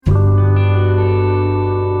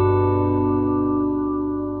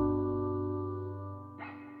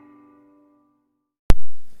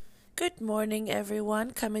morning, everyone.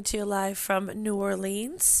 Coming to you live from New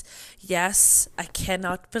Orleans. Yes, I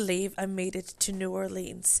cannot believe I made it to New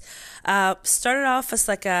Orleans. Started off as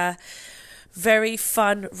like a very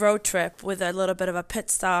fun road trip with a little bit of a pit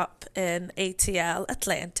stop in ATL,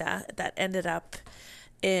 Atlanta, that ended up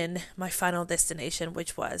in my final destination,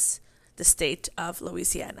 which was the state of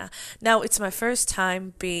Louisiana. Now, it's my first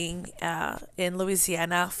time being in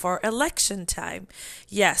Louisiana for election time.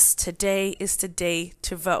 Yes, today is the day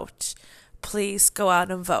to vote. Please go out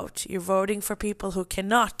and vote. You're voting for people who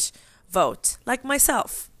cannot vote, like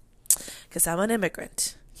myself, because I'm an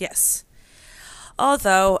immigrant. Yes.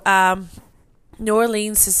 Although New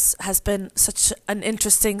Orleans has been such an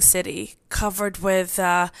interesting city, covered with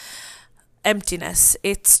emptiness.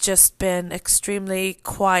 It's just been extremely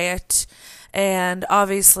quiet, and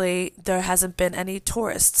obviously there hasn't been any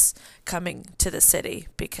tourists coming to the city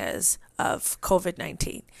because of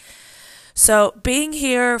COVID-19. So being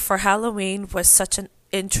here for Halloween was such an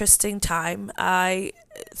interesting time. I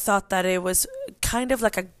thought that it was kind of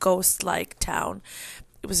like a ghost-like town.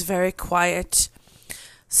 It was very quiet.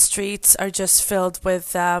 Streets are just filled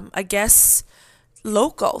with, I guess,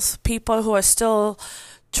 locals, people who are still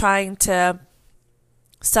trying to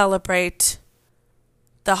celebrate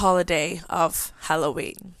the holiday of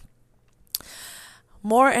Halloween.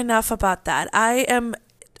 More enough about that. I am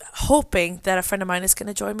hoping that a friend of mine is going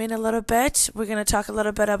to join me in a little bit. We're going to talk a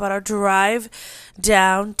little bit about our drive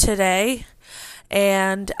down today.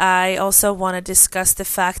 And I also want to discuss the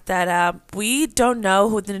fact that we don't know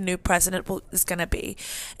who the new president is going to be.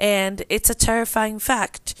 And it's a terrifying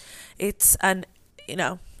fact. It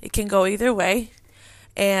can go either way.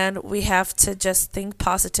 And we have to just think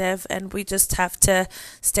positive, and we just have to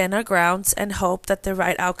stand our grounds and hope that the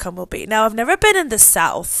right outcome will be. Now, I've never been in the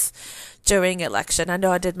South during election. I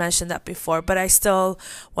know I did mention that before, but I still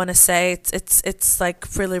want to say it's like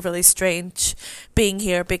really, really strange being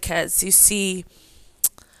here, because you see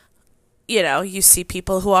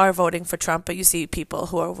people who are voting for Trump, but you see people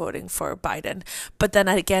who are voting for Biden. But then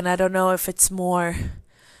again, I don't know if it's more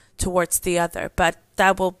towards the other, but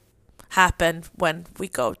that will happen when we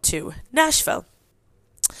go to Nashville.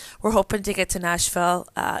 We're hoping to get to Nashville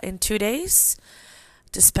in 2 days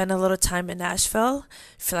to spend a little time in Nashville. I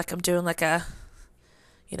feel like I'm doing like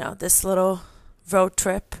this little road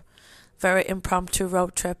trip, very impromptu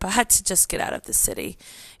road trip. I had to just get out of the city.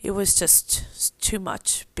 It was just too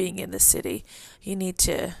much being in the city. You need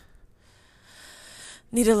a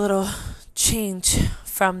little change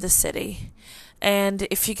from the city. And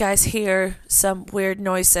if you guys hear some weird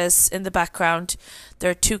noises in the background, there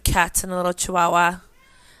are 2 cats and a little chihuahua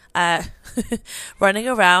running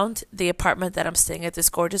around the apartment that I'm staying at, this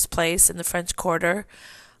gorgeous place in the French Quarter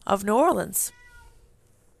of New Orleans.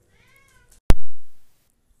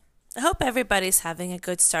 I hope everybody's having a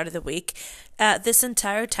good start of the week. This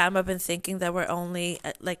entire time I've been thinking that we're only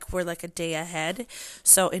we're like a day ahead.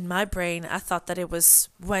 So in my brain, I thought that it was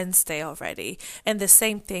Wednesday already. And the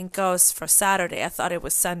same thing goes for Saturday. I thought it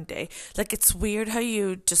was Sunday. Like, it's weird how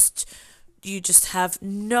you just have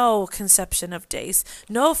no conception of days.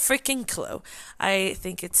 No freaking clue. I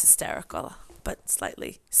think it's hysterical, but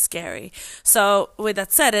slightly scary. So with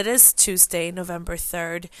that said, it is Tuesday, November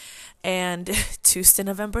 3rd. And Tuesday,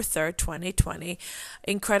 November 3rd, 2020.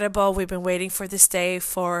 Incredible. We've been waiting for this day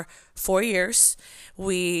for 4 years.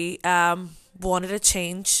 We wanted to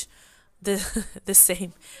change the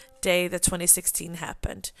same day that 2016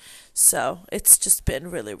 happened. So it's just been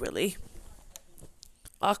really, really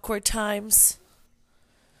awkward times.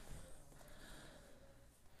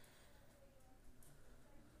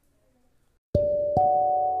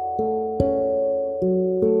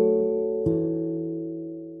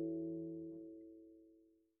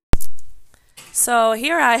 So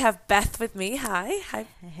here I have Beth with me. Hi.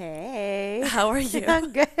 Hey. How are you?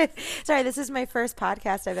 I'm good. Sorry, this is my first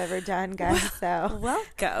podcast I've ever done, guys. So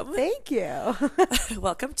welcome. Thank you.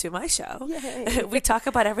 Welcome to my show. Yay. We talk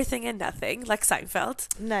about everything and nothing, like Seinfeld.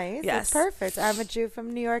 Nice. Yes. That's perfect. I'm a Jew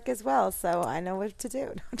from New York as well, so I know what to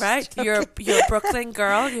do. No, right. You're a Brooklyn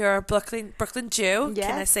girl. You're a Brooklyn Jew. Yes.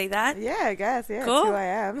 Can I say that? Yeah, I guess. Yeah, cool. That's who I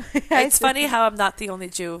am. It's funny how I'm not the only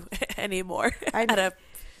Jew anymore at a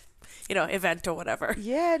event or whatever.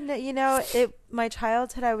 Yeah, my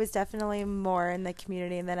childhood, I was definitely more in the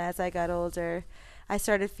community, and then as I got older, I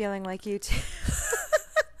started feeling like you too.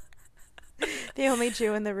 The only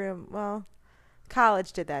Jew in the room. Well,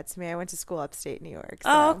 college did that to me. I went to school upstate New York. So.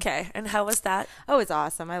 Oh, okay. And how was that? Oh, it was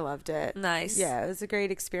awesome. I loved it. Nice. Yeah, it was a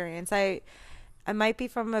great experience. I might be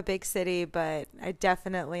from a big city, but I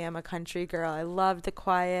definitely am a country girl. I loved the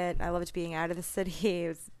quiet. I loved being out of the city. It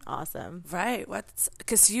was awesome. Right.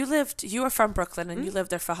 Because you were from Brooklyn and you lived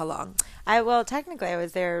there for how long? Well, technically I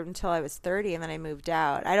was there until I was 30 and then I moved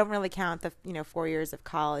out. I don't really count the, 4 years of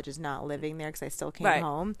college as not living there because I still came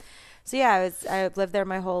home. So yeah, I lived there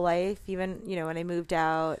my whole life. Even, when I moved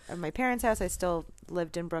out of my parents' house, I still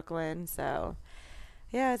lived in Brooklyn. So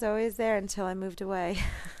yeah, I was always there until I moved away.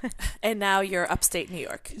 And now you're upstate New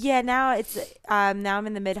York. Yeah, now it's now I'm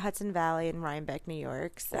in the Mid-Hudson Valley in Rhinebeck, New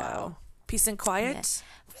York. So. Wow. Peace and quiet?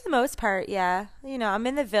 Yeah. For the most part, yeah. I'm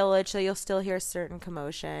in the village, so you'll still hear certain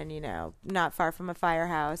commotion, not far from a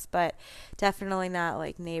firehouse, but definitely not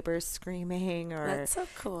like neighbors screaming or That's so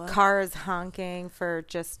cool. Cars honking for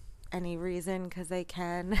just any reason because they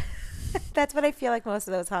can. That's what I feel like most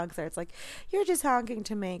of those honks are. It's like, you're just honking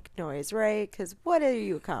to make noise, right? Because what are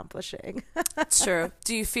you accomplishing? True.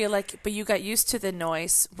 Do you feel like, but you got used to the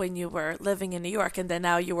noise when you were living in New York, and then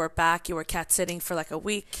now you were back, you were cat sitting for like a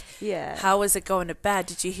week. Yeah. How was it going to bed?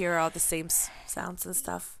 Did you hear all the same sounds and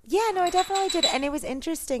stuff? Yeah, no, I definitely did. And it was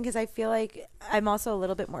interesting because I feel like I'm also a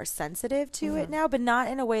little bit more sensitive to it now, but not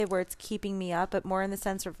in a way where it's keeping me up, but more in the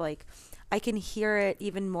sense of like, I can hear it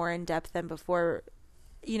even more in depth than before.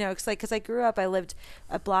 Because I grew up, I lived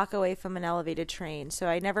a block away from an elevated train, so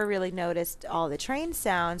I never really noticed all the train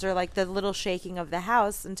sounds or like the little shaking of the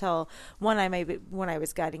house until when I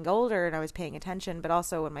was getting older and I was paying attention. But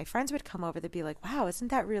also when my friends would come over, they'd be like, "Wow, isn't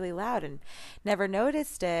that really loud?" And never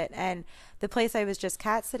noticed it. And the place I was just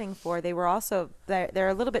cat sitting for, they were also they're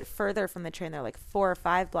a little bit further from the train. They're like 4 or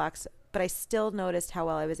 5 blocks, but I still noticed how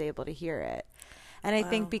well I was able to hear it. And I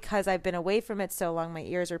think because I've been away from it so long, my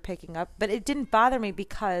ears are picking up. But it didn't bother me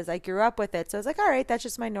because I grew up with it. So I was like, all right, that's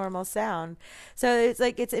just my normal sound. So it's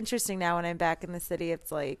like, it's interesting now when I'm back in the city.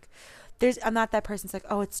 It's like, I'm not that person's like,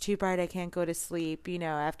 oh, it's too bright, I can't go to sleep,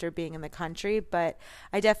 after being in the country. But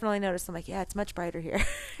I definitely noticed, I'm like, yeah, it's much brighter here.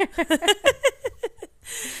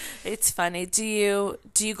 It's funny. Do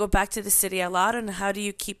you go back to the city a lot, and how do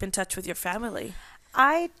you keep in touch with your family?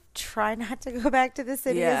 I try not to go back to the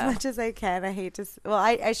city as much as I can. I hate to,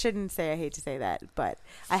 I shouldn't say I hate to say that, but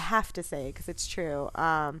I have to say it because it's true.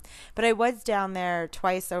 But I was down there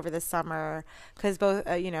twice over the summer because both,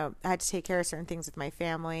 I had to take care of certain things with my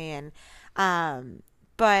family. And,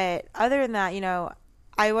 but other than that,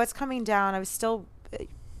 I was coming down, I was still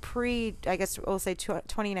I guess we'll say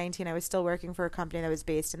 2019, I was still working for a company that was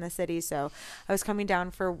based in the city. So I was coming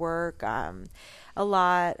down for work a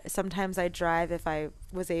lot. Sometimes I drive if I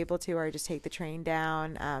was able to, or I just take the train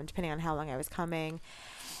down, depending on how long I was coming.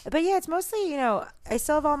 But yeah, it's mostly, I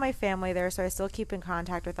still have all my family there, so I still keep in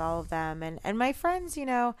contact with all of them. And my friends,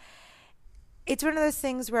 it's one of those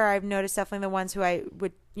things where I've noticed definitely the ones who I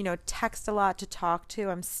would, text a lot to talk to,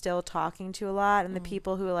 I'm still talking to a lot. And the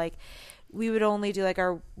people who like, we would only do like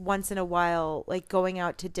our once in a while, like going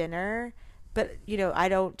out to dinner. But, I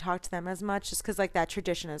don't talk to them as much just because like that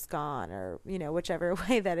tradition is gone or, whichever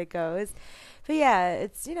way that it goes. But yeah,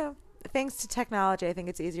 it's, thanks to technology, I think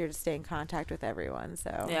it's easier to stay in contact with everyone.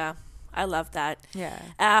 So yeah, I love that. Yeah.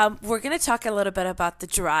 We're going to talk a little bit about the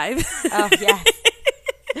drive. Oh, yes.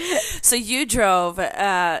 So you drove,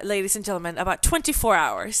 ladies and gentlemen, about 24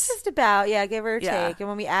 hours. Just about, yeah, give or take. And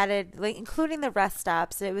when we added, like, including the rest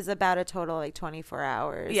stops, it was about a total like 24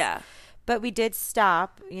 hours. Yeah. But we did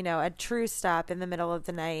stop, a true stop in the middle of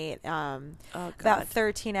the night. About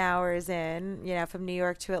 13 hours in, from New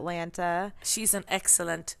York to Atlanta. She's an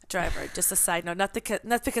excellent driver. Just a side note, not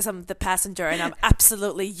because I'm the passenger and I'm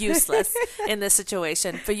absolutely useless in this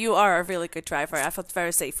situation, but you are a really good driver. I felt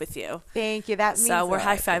very safe with you. Thank you. That means so we're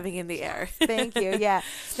high-fiving in the air. Thank you. Yeah.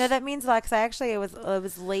 No, that means a lot because I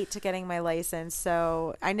was late to getting my license,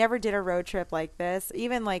 so I never did a road trip like this.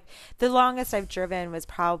 Even like the longest I've driven was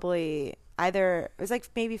probably it was like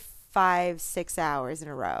maybe 5-6 hours in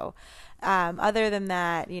a row. Other than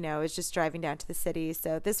that, it was just driving down to the city.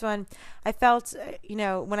 So this one, I felt,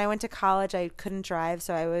 when I went to college, I couldn't drive.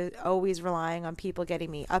 So I was always relying on people getting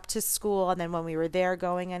me up to school. And then when we were there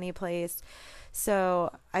going any place.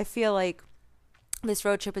 So I feel like this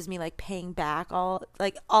road trip is me like paying back all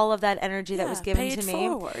of that energy that was given to me.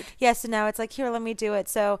 Forward. Yeah, so now it's like, here, let me do it.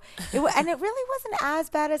 So and it really wasn't as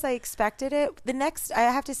bad as I expected it. I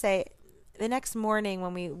have to say, the next morning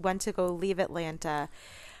when we went to go leave Atlanta,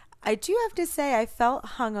 I do have to say I felt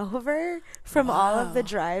hungover from all of the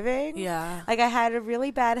driving. Yeah. Like I had a really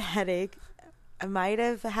bad headache. I might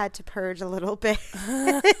have had to purge a little bit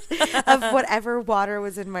of whatever water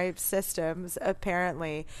was in my systems,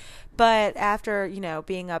 apparently. But after,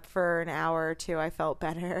 being up for an hour or two, I felt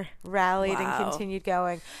better, rallied and continued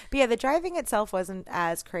going. But yeah, the driving itself wasn't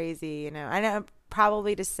as crazy, I know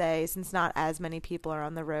probably to say, since not as many people are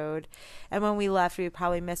on the road, and when we left, we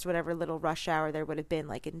probably missed whatever little rush hour there would have been,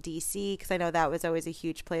 like in DC, because I know that was always a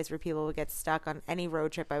huge place where people would get stuck on any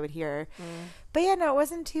road trip I would hear. But yeah, no, it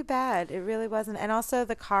wasn't too bad. It really wasn't. And also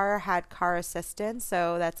the car had car assistance,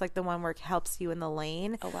 so that's like the one where it helps you in the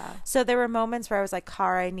lane. Oh, wow. So there were moments where I was like,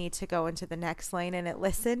 car, I need to go into the next lane, and it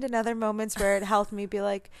listened, and other moments where it helped me be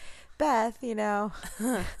like, Beth, you know,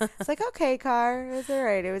 it's like, okay, car, it's all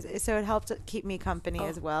right. It was, so it helped keep me company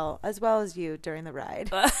as well as you during the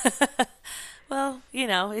ride. Well, you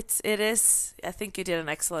know, it is. I think you did an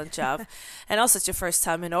excellent job. And also, it's your first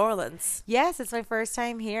time in Orleans. Yes, it's my first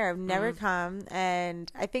time here. I've never come. And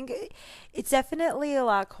I think it's definitely a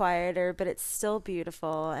lot quieter, but it's still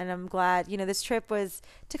beautiful. And I'm glad, you know, this trip was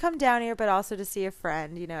to come down here, but also to see a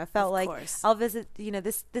friend. You know, I felt like I'll visit, you know,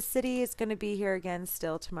 this city is going to be here again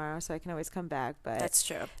still tomorrow, so I can always come back. But that's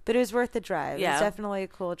true. But it was worth the drive. Yeah. It was definitely a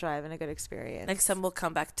cool drive and a good experience. Next time we'll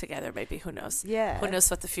come back together, maybe. Who knows? Yeah. Who knows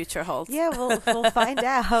what the future holds? Yeah, we'll find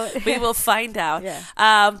out. We will find out.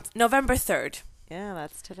 Yeah. November 3rd. Yeah,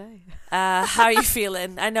 that's today. How are you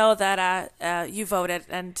feeling? I know that you voted,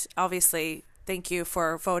 and obviously thank you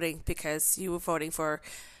for voting, because you were voting for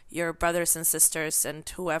your brothers and sisters and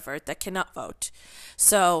whoever that cannot vote.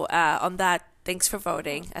 So on that, thanks for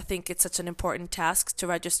voting. I think it's such an important task to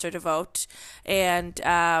register to vote. And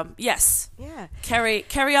yes,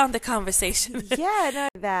 carry on the conversation. Yeah, no,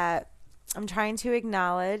 that I'm trying to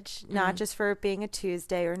acknowledge, not just for it being a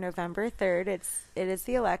Tuesday or November 3rd, it is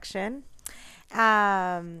the election.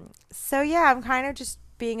 So yeah, I'm kind of just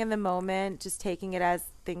being in the moment, just taking it as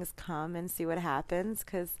things come and see what happens.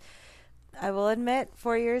 Because I will admit,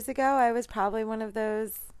 4 years ago, I was probably one of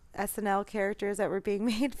those SNL characters that were being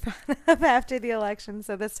made fun of after the election.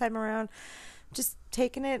 So this time around, just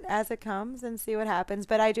taking it as it comes and see what happens.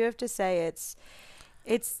 But I do have to say, it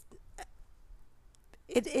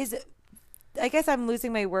is. I guess I'm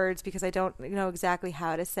losing my words because I don't know exactly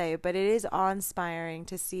how to say it, but it is awe-inspiring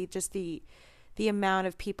to see just the amount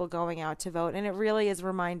of people going out to vote. And it really is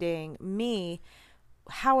reminding me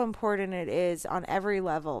how important it is on every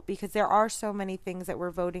level, because there are so many things that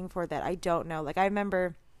we're voting for that I don't know. Like I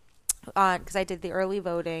remember because I did the early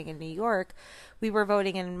voting in New York, we were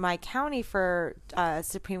voting in my county for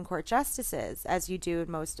Supreme Court justices, as you do in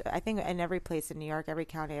most, I think in every place in New York, every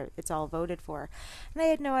county, it's all voted for. And I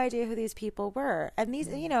had no idea who these people were. And these,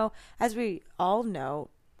 you know, as we all know,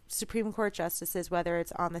 Supreme Court justices, whether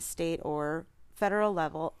it's on the state or federal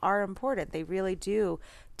level, are important. They really do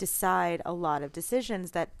decide a lot of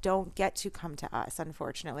decisions that don't get to come to us,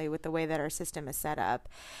 unfortunately, with the way that our system is set up.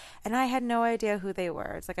 And I had no idea who they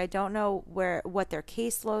were. It's like I don't know what their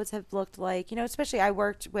caseloads have looked like. You know, especially I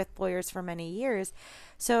worked with lawyers for many years.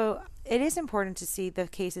 So it is important to see the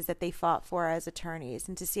cases that they fought for as attorneys,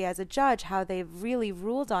 and to see as a judge how they've really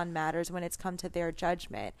ruled on matters when it's come to their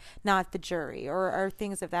judgment, not the jury or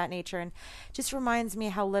things of that nature. And just reminds me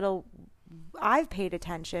how little I've paid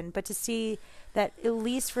attention, but to see that at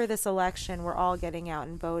least for this election, we're all getting out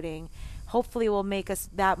and voting, hopefully will make us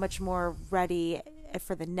that much more ready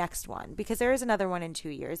for the next one, because there is another one in 2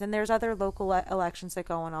 years, and there's other local elections that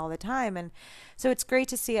go on all the time. And so it's great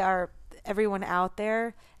to see everyone out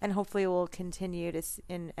there, and hopefully we'll continue to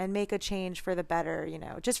and make a change for the better, you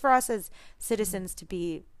know, just for us as citizens to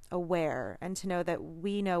be aware and to know that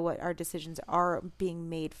we know what our decisions are being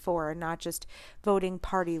made for, and not just voting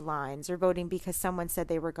party lines or voting because someone said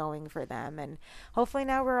they were going for them. And hopefully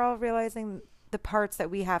now we're all realizing the parts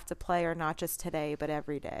that we have to play are not just today but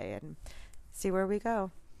every day, and see where we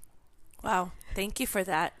go. Wow, thank you for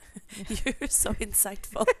that. You're so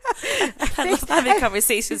insightful. I love having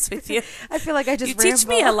conversations with you. I feel like I just ramble. Teach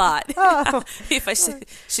me a lot. Oh. If I should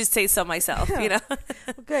say so myself, you know.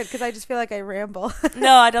 Good, because I just feel like I ramble.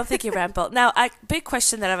 No, I don't think you ramble. Now, a big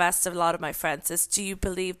question that I've asked a lot of my friends is, do you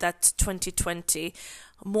believe that 2020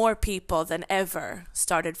 more people than ever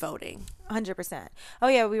started voting? 100%. Oh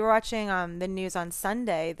yeah, we were watching the news on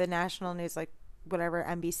Sunday, the national news, like whatever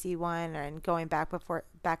NBC one, and going back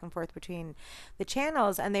and forth between the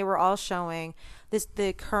channels, and they were all showing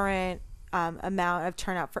the current amount of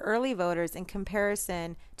turnout for early voters in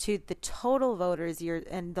comparison to the total voters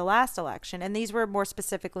in the last election. And these were more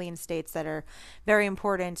specifically in states that are very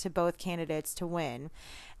important to both candidates to win.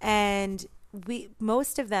 And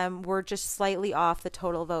most of them were just slightly off the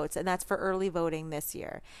total votes, and that's for early voting this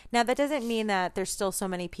year. Now, that doesn't mean that there's still so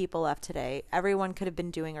many people left today. Everyone could have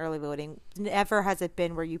been doing early voting. Never has it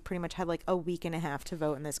been where you pretty much had like a week and a half to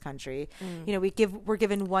vote in this country. You know, we're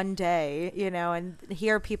given 1 day, you know, and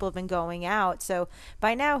here people have been going out. So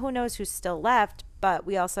by now, who knows who's still left? But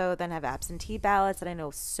we also then have absentee ballots that I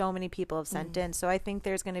know so many people have sent in. So I think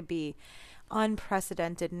there's going to be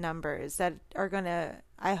unprecedented numbers that are going to,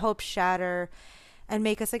 I hope, shatter and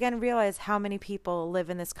make us again realize how many people live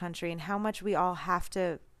in this country and how much we all have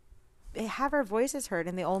to have our voices heard.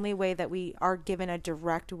 And the only way that we are given a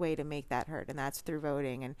direct way to make that heard, and that's through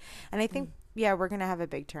voting. And I think, yeah, we're going to have a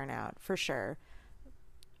big turnout for sure.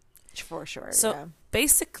 For sure. So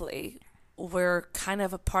basically, we're kind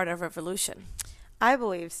of a part of revolution. I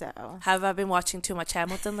believe so. Have I been watching too much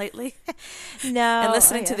Hamilton lately? No. And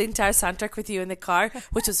listening to the entire soundtrack with you in the car,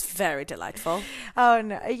 which was very delightful. Oh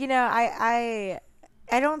no, I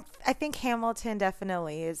think Hamilton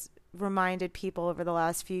definitely has reminded people over the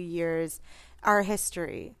last few years our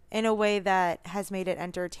history in a way that has made it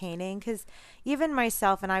entertaining, because even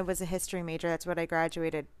myself, and I was a history major, that's what I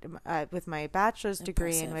graduated with my bachelor's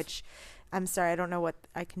degree in, which I'm sorry, I don't know what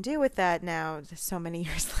I can do with that now, so many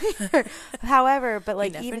years later. However, but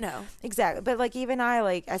like, you never know. Exactly. But like, even I,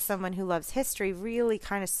 like, as someone who loves history, really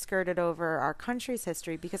kind of skirted over our country's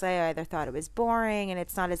history because I either thought it was boring and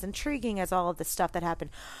it's not as intriguing as all of the stuff that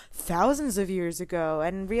happened thousands of years ago,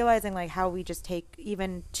 and realizing like how we just take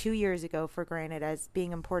even 2 years ago for granted as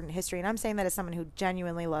being important history. And I'm saying that as someone who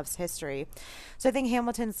genuinely loves history. So I think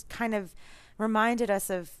Hamilton's kind of reminded us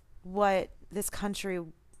of what this country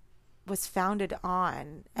was founded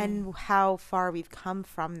on and how far we've come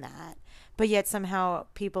from that. But yet somehow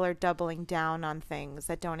people are doubling down on things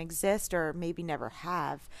that don't exist or maybe never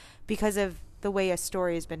have because of the way a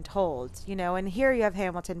story has been told, and here you have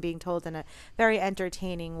Hamilton being told in a very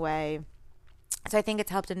entertaining way. So I think it's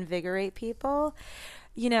helped invigorate people.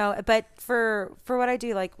 But for what I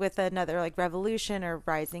do, like with another like revolution or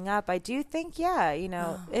rising up, I do think,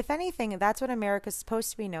 if anything, that's what America's supposed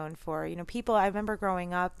to be known for. People, I remember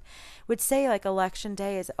growing up, would say like election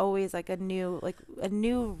day is always like a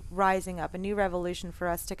new rising up, a new revolution for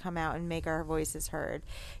us to come out and make our voices heard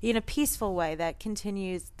in a peaceful way that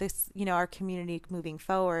continues this, our community moving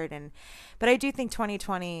forward. But I do think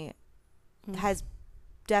 2020 has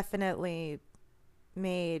definitely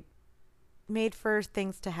made for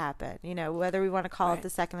things to happen, whether we want to call it the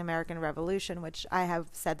Second American Revolution, which I have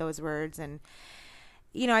said those words. And,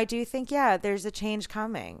 I do think, there's a change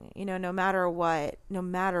coming, no matter what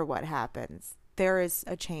happens, there is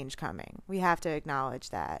a change coming. We have to acknowledge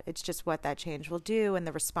that. It's just what that change will do and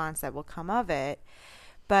the response that will come of it.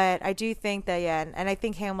 But I do think that, and I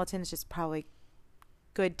think Hamilton's just probably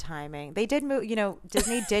good timing. They did move,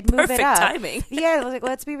 Disney did move it up. Perfect timing. Yeah, like,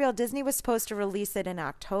 let's be real. Disney was supposed to release it in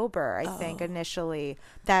October, I think, initially,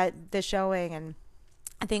 that the showing, and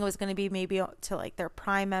I think it was going to be maybe to like their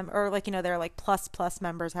Prime or like, their like plus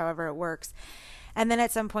members, however it works. And then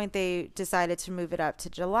at some point they decided to move it up to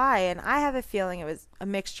July. And I have a feeling it was a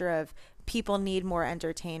mixture of people need more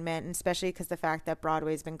entertainment, and especially because the fact that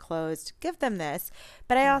Broadway's been closed, give them this.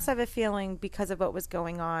 But I also have a feeling because of what was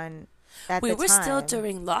going on we were still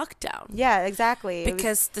during lockdown. Yeah, exactly.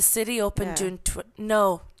 Because the city opened June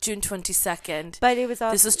 22nd. But it was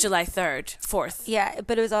also... This was July 3rd, 4th. Yeah,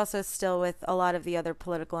 but it was also still with a lot of the other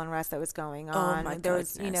political unrest that was going on. Oh, my there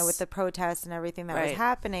goodness. was, with the protests and everything that was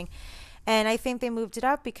happening. And I think they moved it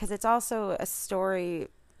up because it's also a story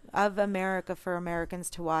of America for Americans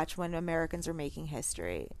to watch when Americans are making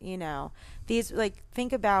history. These, like,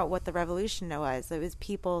 think about what the revolution was. It was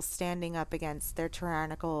people standing up against the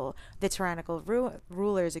tyrannical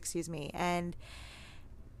rulers, and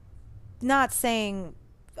not saying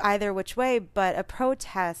either which way, but a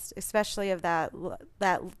protest, especially of that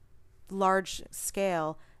large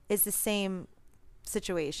scale, is the same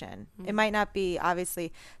situation. It might not be,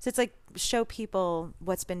 obviously. So it's like, show people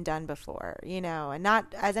what's been done before, and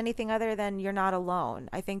not as anything other than you're not alone.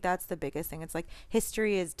 I think that's the biggest thing. It's like,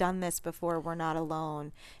 history has done this before. We're not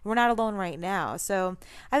alone. We're not alone right now. So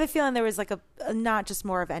I have a feeling there was like a not just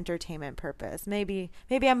more of entertainment purpose. Maybe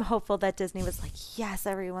I'm hopeful that Disney was like, yes,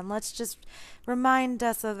 everyone, let's just remind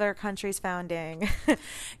us of our country's founding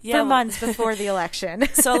for months before the election.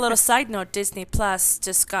 So a little side note, Disney Plus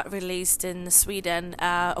just got released in Sweden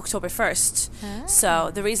October 1st.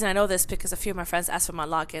 So the reason I know this because a few of my friends asked for my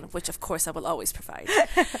login, which of course I will always provide.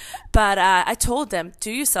 But I told them,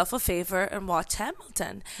 do yourself a favor and watch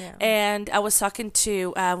Hamilton. And I was talking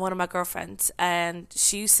to one of my girlfriends, and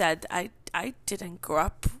she said, I didn't grow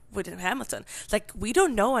up with Hamilton. Like, we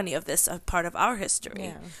don't know any of this as part of our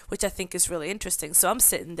history, which I think is really interesting. So I'm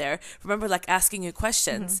sitting there, remember, like, asking you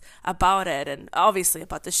questions about it, and obviously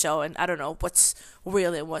about the show, and I don't know what's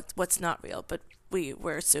real and what's not real, but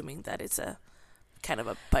we're assuming that it's a kind of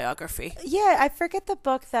a biography. Yeah, I forget the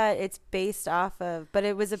book that it's based off of, but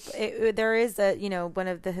there is a one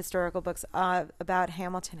of the historical books about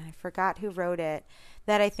Hamilton, and I forgot who wrote it,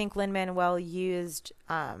 that I think Lin-Manuel used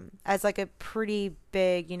as like a pretty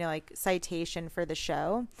big, like citation for the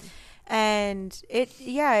show. And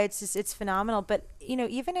it's phenomenal. But,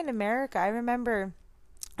 even in America, I remember,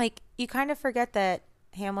 like, you kind of forget that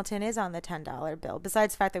Hamilton is on the $10 bill,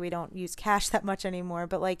 besides the fact that we don't use cash that much anymore.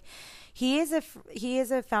 But, like, he is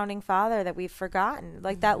a founding father that we've forgotten.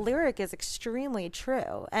 Like, that lyric is extremely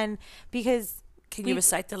true. And because... Can you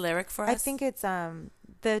recite the lyric for us? I think it's the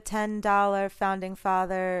 $10 founding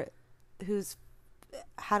father who's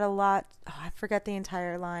had a lot... Oh, I forget the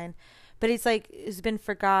entire line. But it's like, it's been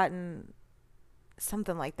forgotten,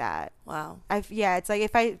 something like that. Wow. It's like,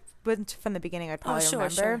 if I went from the beginning, I'd probably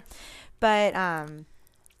remember. Sure. But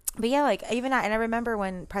yeah, like, and I remember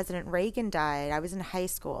when President Reagan died, I was in high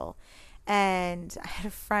school, and I had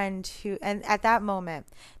a friend and at that moment,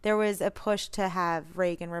 there was a push to have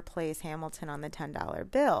Reagan replace Hamilton on the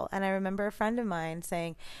 $10 bill. And I remember a friend of mine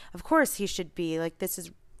saying, of course he should be, like, this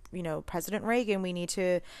is, President Reagan, we need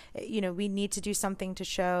to do something to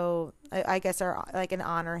show, I guess, and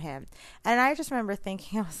honor him. And I just remember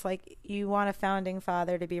thinking, I was like, you want a founding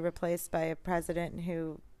father to be replaced by a president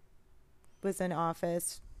who was in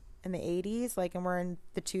office in the 80s, like, and we're in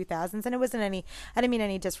the 2000s. And it wasn't I didn't mean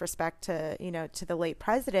any disrespect to, to the late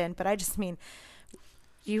president, but I just mean,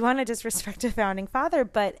 you want to disrespect a founding father.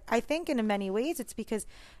 But I think in many ways it's because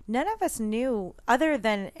none of us knew, other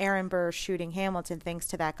than Aaron Burr shooting Hamilton thanks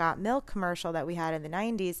to that Got Milk commercial that we had in the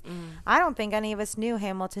 90s. I don't think any of us knew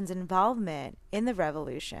Hamilton's involvement in the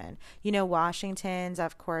revolution. Washington's,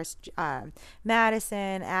 of course,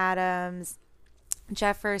 Madison, Adams,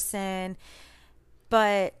 Jefferson.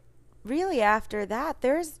 But really after that,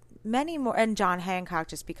 there's many more, and John Hancock,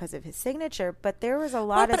 just because of his signature, but there was a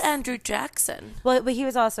lot but Andrew Jackson. Well, but he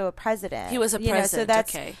was also a president. He was a president, so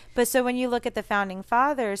that's, okay. But so when you look at the founding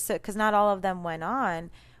fathers, because not all of them went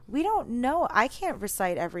on, we don't know. I can't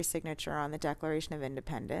recite every signature on the Declaration of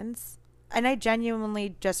Independence, and I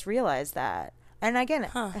genuinely just realized that. And again,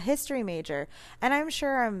 a history major, and I'm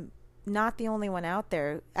sure I'm not the only one out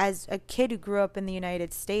there, as a kid who grew up in the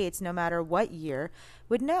United States, no matter what year,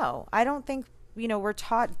 would know. I don't think, we're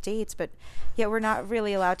taught dates, but yet we're not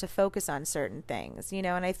really allowed to focus on certain things, and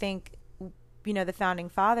I think, the founding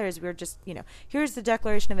fathers, we're just, here's the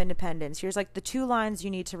Declaration of Independence. Here's like the 2 lines you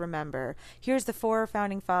need to remember. Here's the 4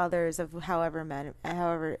 founding fathers of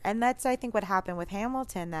however, and that's, I think, what happened with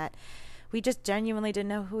Hamilton, that we just genuinely didn't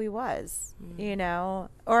know who he was,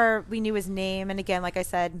 or we knew his name. And again, like I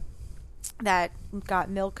said, that Got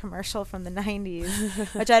Milk commercial from the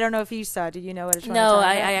 90s, which I don't know if you saw. Do you know what it's from? No,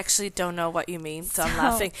 I actually don't know what you mean, so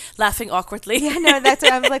I'm laughing awkwardly. Yeah, no, that's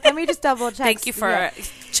what I was like, let me just double check. Thank you for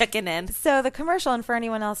checking in. So the commercial, and for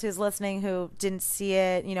anyone else who's listening who didn't see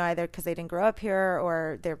it, either because they didn't grow up here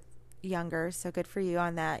or they're younger, so good for you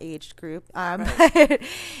on that age group. Right.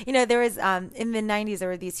 But, there was, in the 90s, there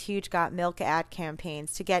were these huge Got Milk ad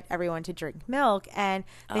campaigns to get everyone to drink milk. And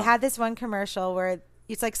they had this one commercial where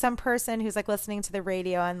it's like some person who's like listening to the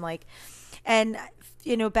radio and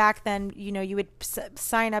back then, you would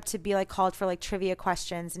sign up to be like called for like trivia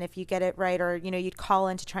questions. And if you get it right, or, you'd call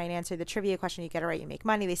in to try and answer the trivia question, you get it right, you make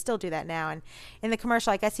money. They still do that now. And in the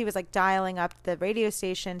commercial, I guess he was like dialing up the radio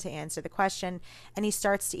station to answer the question. And he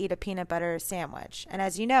starts to eat a peanut butter sandwich. And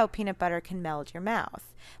as you know, peanut butter can melt your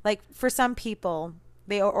mouth. Like for some people,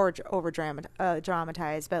 they over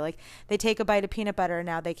dramatize, but like they take a bite of peanut butter and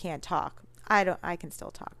now they can't talk. I can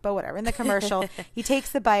still talk, but whatever. In the commercial, he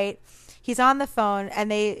takes the bite, he's on the phone,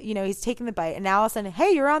 and he's taking the bite, and now all of a sudden,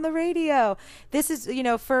 hey, you're on the radio. This is,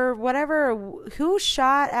 for whatever, who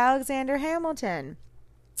shot Alexander Hamilton?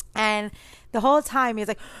 And the whole time he's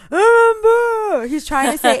like, Aaron Burr! He's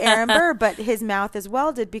trying to say Aaron Burr, but his mouth is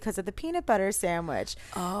welded because of the peanut butter sandwich.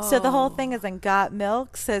 Oh. So the whole thing is, in Got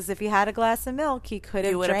Milk says if he had a glass of milk, he could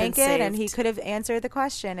have drank it and he could have answered the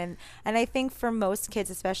question. And I think for most kids,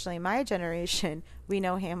 especially my generation, we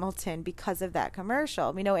know Hamilton because of that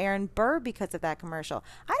commercial. We know Aaron Burr because of that commercial.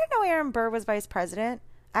 I didn't know Aaron Burr was vice president.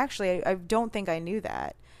 Actually, I don't think I knew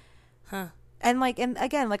that. Huh. And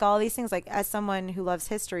again, all these things, like as someone who loves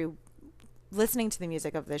history, listening to the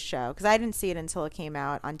music of this show, because I didn't see it until it came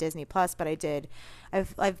out on Disney Plus, but I did.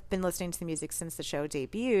 I've been listening to the music since the show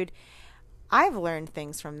debuted. I've learned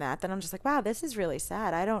things from that I'm just like, wow, this is really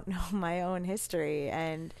sad. I don't know my own history,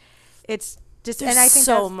 and it's just. There's and I think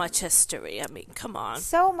so much history. I mean, come on,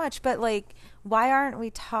 so much. But why aren't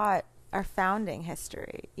we taught our founding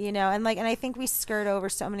history? And I think we skirt over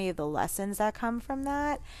so many of the lessons that come from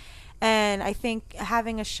that. And I think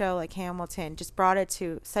having a show like Hamilton just brought it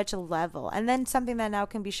to such a level, and then something that now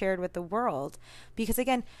can be shared with the world. Because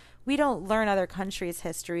again, we don't learn other countries'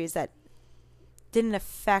 histories that didn't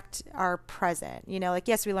affect our present. You know, like,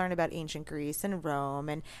 yes, we learned about ancient Greece and Rome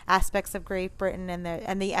and aspects of Great Britain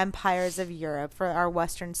and the empires of Europe for our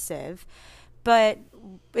Western Civ. But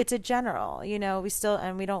it's a general, you know,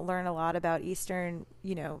 we don't learn a lot about Eastern,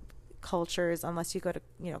 you know, cultures unless you go to,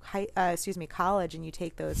 you know, college and you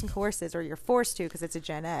take those courses, or you're forced to because it's a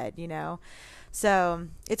gen ed, you know. So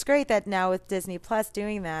it's great that now with Disney Plus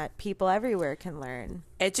doing that, people everywhere can learn.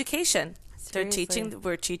 Education. Seriously.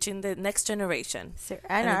 We're teaching the next generation.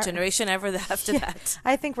 And the generation ever after that.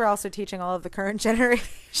 I think we're also teaching all of the current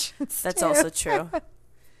generations. That's too. also true.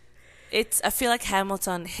 I feel like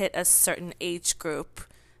Hamilton hit a certain age group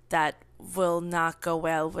that will not go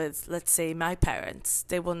well with, let's say, my parents.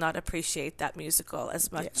 They will not appreciate that musical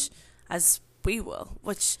as much as we will,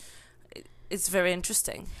 which is very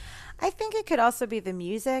interesting. I think it could also be the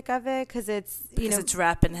music of it, because it's it's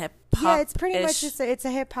rap and hip hop. Yeah, it's pretty much it's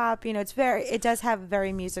a hip hop. You know, it does have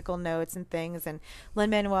very musical notes and things, and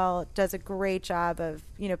Lin-Manuel does a great job of,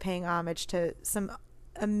 you know, paying homage to some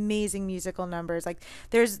amazing musical numbers. Like,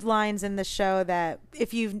 there's lines in the show that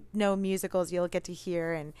if you know musicals, you'll get to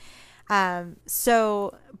hear. And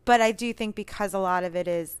but I do think, because a lot of it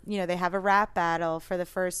is, you know, they have a rap battle for the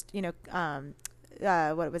first, you know,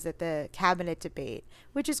 the cabinet debate,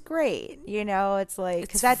 which is great. You know, it's like,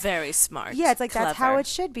 because that's very smart. Yeah, it's like, clever. That's how it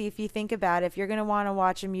should be. If you think about it, if you're going to want to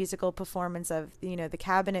watch a musical performance of, you know, the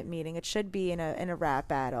cabinet meeting, it should be in a rap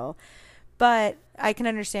battle. But I can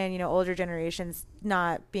understand, you know, older generations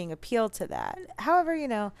not being appealed to that. However, you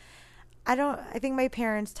know, I think my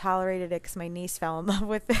parents tolerated it because my niece fell in love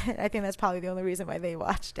with it. I think that's probably the only reason why they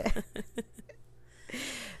watched it.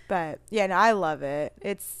 But yeah, no, I love it.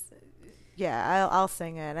 I'll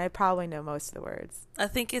sing it. I probably know most of the words. I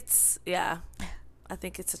think it's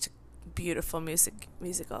such a beautiful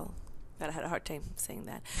musical. God, I had a hard time saying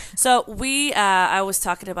that. So I was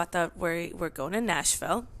talking about that we're going to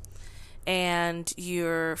Nashville, and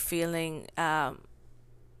you're feeling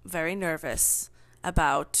very nervous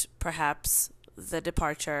about perhaps the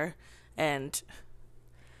departure and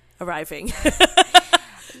arriving.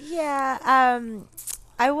 Yeah,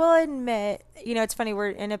 I will admit, you know, it's funny,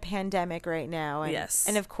 we're in a pandemic right now. And, yes.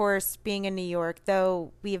 And of course, being in New York,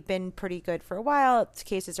 though we have been pretty good for a while,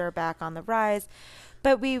 cases are back on the rise.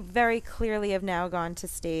 But we very clearly have now gone to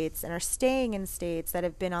states and are staying in states that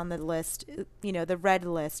have been on the list, you know, the red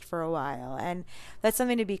list for a while. And that's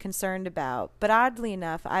something to be concerned about. But oddly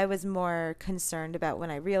enough, I was more concerned about when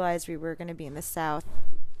I realized we were going to be in the South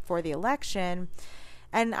for the election.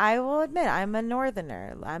 And I will admit, I'm a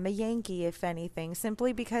Northerner. I'm a Yankee, if anything,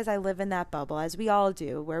 simply because I live in that bubble, as we all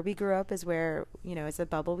do. Where we grew up is where, you know, is a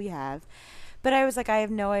bubble we have. But I was like, I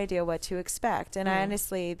have no idea what to expect. And I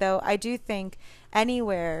honestly, though I do think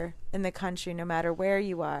anywhere in the country, no matter where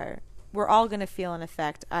you are, we're all going to feel an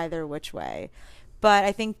effect either which way. But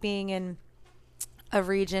I think being in a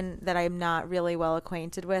region that I'm not really well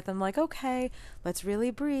acquainted with, I'm like, okay, let's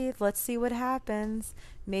really breathe. Let's see what happens.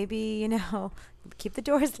 Maybe, you know, keep the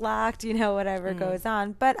doors locked, you know, whatever goes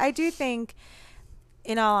on. But I do think,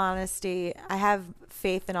 in all honesty, I have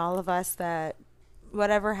faith in all of us that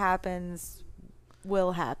whatever happens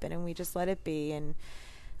will happen, and we just let it be. And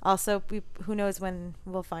also, who knows when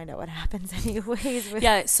we'll find out what happens anyways.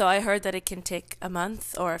 Yeah, so I heard that it can take a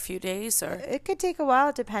month or a few days, or it could take a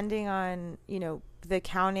while depending on, you know, the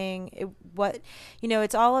counting.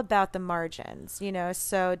 It's all about the margins, you know.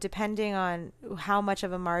 So depending on how much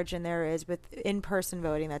of a margin there is with in-person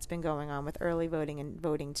voting that's been going on with early voting and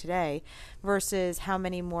voting today, versus how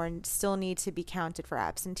many more still need to be counted for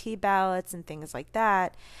absentee ballots and things like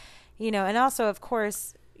that. You know, and also, of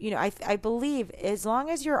course, you know, I believe as long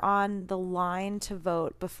as you're on the line to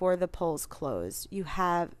vote before the polls close, you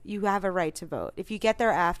have a right to vote. If you get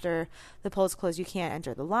there after the polls close, you can't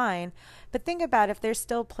enter the line. But think about if there's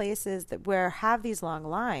still places where have these long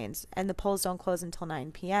lines and the polls don't close until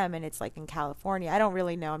 9 p.m. and it's like in California. I don't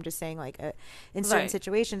really know. I'm just saying, like, in certain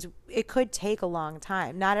situations, it could take a long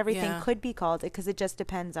time. Not everything could be called, because it just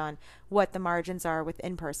depends on what the margins are with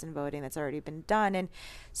in-person voting that's already been done. And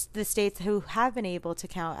the states who have been able to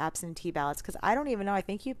count absentee ballots, because I don't even know, I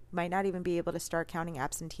think you might not even be able to start counting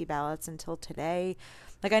absentee ballots until today.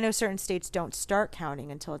 Like, I know certain states don't start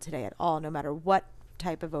counting until today at all, no matter what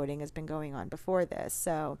type of voting has been going on before this.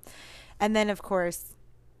 So, and then of course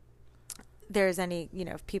there's any, you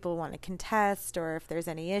know, if people want to contest, or if there's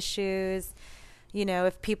any issues, you know,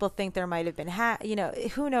 if people think there might have been you know,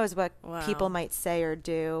 who knows what people might say or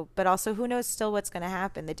do. But also, who knows still what's going to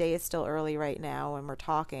happen. The day is still early right now when we're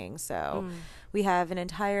talking, so we have an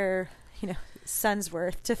entire, you know, sun's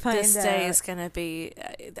worth to find out. This day is going to be,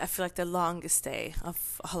 I feel like, the longest day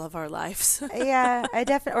of all of our lives. Yeah, I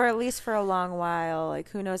definitely, or at least for a long while. Like,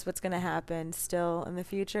 who knows what's going to happen still in the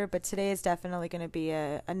future. But today is definitely going to be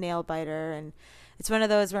a nail biter. And it's one of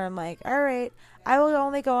those where I'm like, all right, I will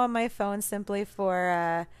only go on my phone simply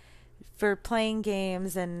for playing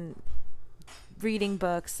games and reading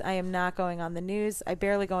books. I am not going on the news. I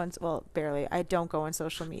barely go on, well, barely. I don't go on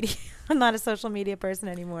social media. I'm not a social media person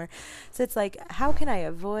anymore. So it's like, how can I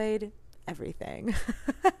avoid everything?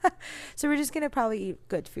 So we're just going to probably eat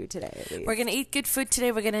good food today, at least. We're going to eat good food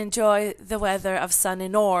today. We're going to enjoy the weather of sun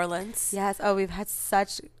in New Orleans. Yes. Oh, we've had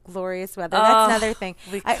such glorious weather. That's another thing.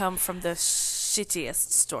 We come from the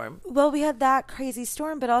shittiest storm. Well, we had that crazy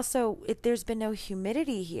storm, but also there's been no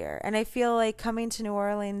humidity here. And I feel like coming to New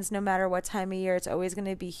Orleans, no matter what time of year, it's always going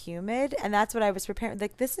to be humid. And that's what I was preparing.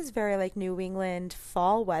 Like, this is very like New England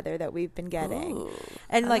fall weather that we've been getting. Ooh,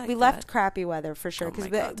 and like we left crappy weather for sure.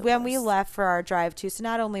 Because when we left for our drive too, so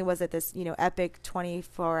not only was it this, epic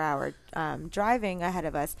 24-hour driving ahead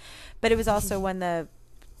of us, but it was also when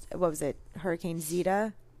Hurricane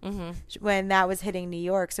Zeta, when that was hitting New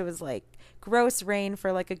York. So it was like gross rain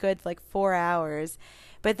for like a good 4 hours.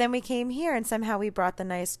 But then we came here and somehow we brought the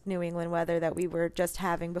nice New England weather that we were just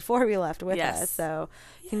having before we left with us. So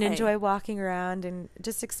you can enjoy walking around and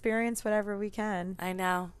just experience whatever we can. I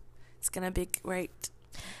know. It's going to be great.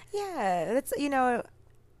 Yeah. That's,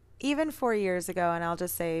 even 4 years ago, and I'll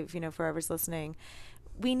just say, for whoever's listening,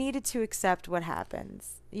 we needed to accept what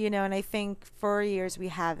happens, and I think 4 years we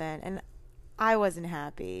haven't. And I wasn't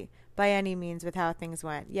happy by any means with how things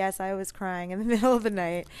went. Yes, I was crying in the middle of the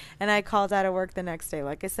night, and I called out of work the next day.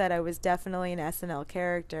 Like I said, I was definitely an SNL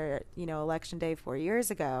character, election day 4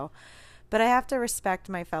 years ago. But I have to respect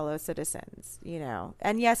my fellow citizens,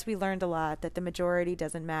 And yes, we learned a lot, that the majority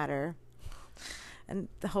doesn't matter. And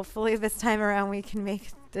hopefully this time around we can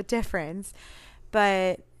make the difference.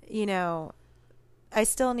 But, I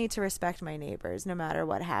still need to respect my neighbors no matter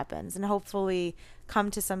what happens, and hopefully come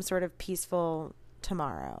to some sort of peaceful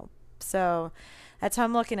tomorrow. So that's how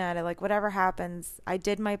I'm looking at it. Like, whatever happens, I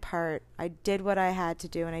did my part. I did what I had to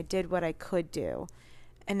do, and I did what I could do.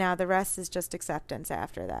 And now the rest is just acceptance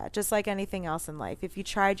after that. Just like anything else in life. If you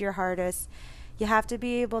tried your hardest, you have to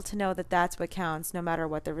be able to know that that's what counts no matter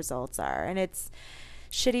what the results are. And it's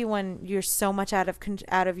shitty when you're so much out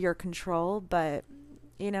of your control, but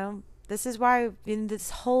this is why in this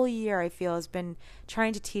whole year I feel has been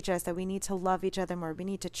trying to teach us that we need to love each other more, we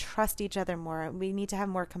need to trust each other more, we need to have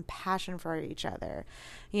more compassion for each other.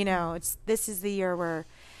 This is the year where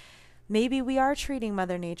maybe we are treating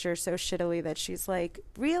Mother Nature so shittily that she's like,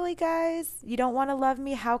 really, guys, you don't want to love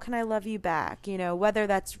me? How can I love you back? Whether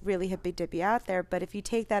that's really hippy-dippy out there, but if you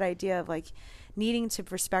take that idea of needing to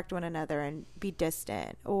respect one another and be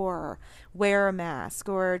distant or wear a mask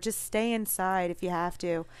or just stay inside if you have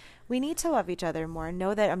to, we need to love each other more and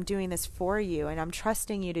know that I'm doing this for you and I'm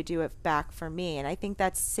trusting you to do it back for me. And I think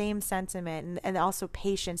that same sentiment and also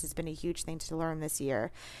patience has been a huge thing to learn this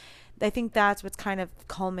year. I think that's what's kind of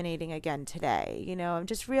culminating again today. I'm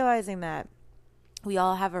just realizing that we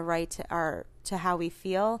all have a right to how we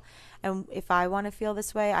feel. And if I want to feel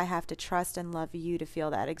this way, I have to trust and love you to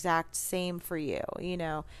feel that exact same for you.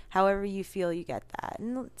 However you feel, you get that.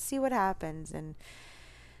 And let's see what happens. And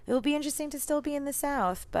it'll be interesting to still be in the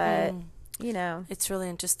South, but, It's really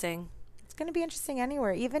interesting. It's going to be interesting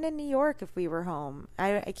anywhere, even in New York if we were home.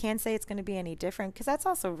 I can't say it's going to be any different because that's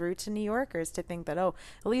also rude to New Yorkers to think that, at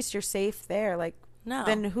least you're safe there. No.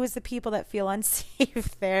 Then who's the people that feel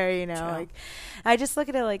unsafe there, True. I just look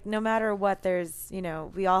at it no matter what, there's,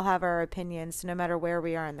 we all have our opinions. So no matter where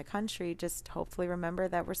we are in the country, just hopefully remember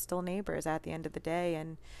that we're still neighbors at the end of the day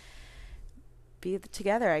and be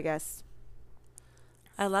together, I guess.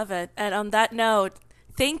 I love it. And on that note,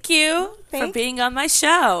 thank you for being on my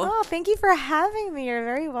show. Oh, thank you for having me. You're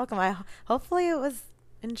very welcome. Hopefully it was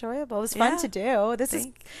enjoyable. It was fun to do.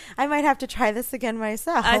 I might have to try this again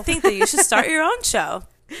myself. I think that you should start your own show.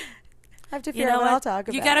 I have to figure out what I'll talk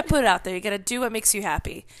about. You got to put it out there. You got to do what makes you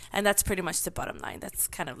happy. And that's pretty much the bottom line. That's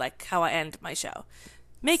kind of like how I end my show.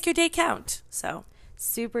 Make your day count. So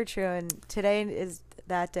super true. And today is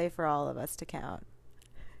that day for all of us to count.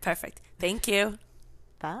 Perfect. Thank you.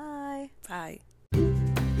 Bye. Bye.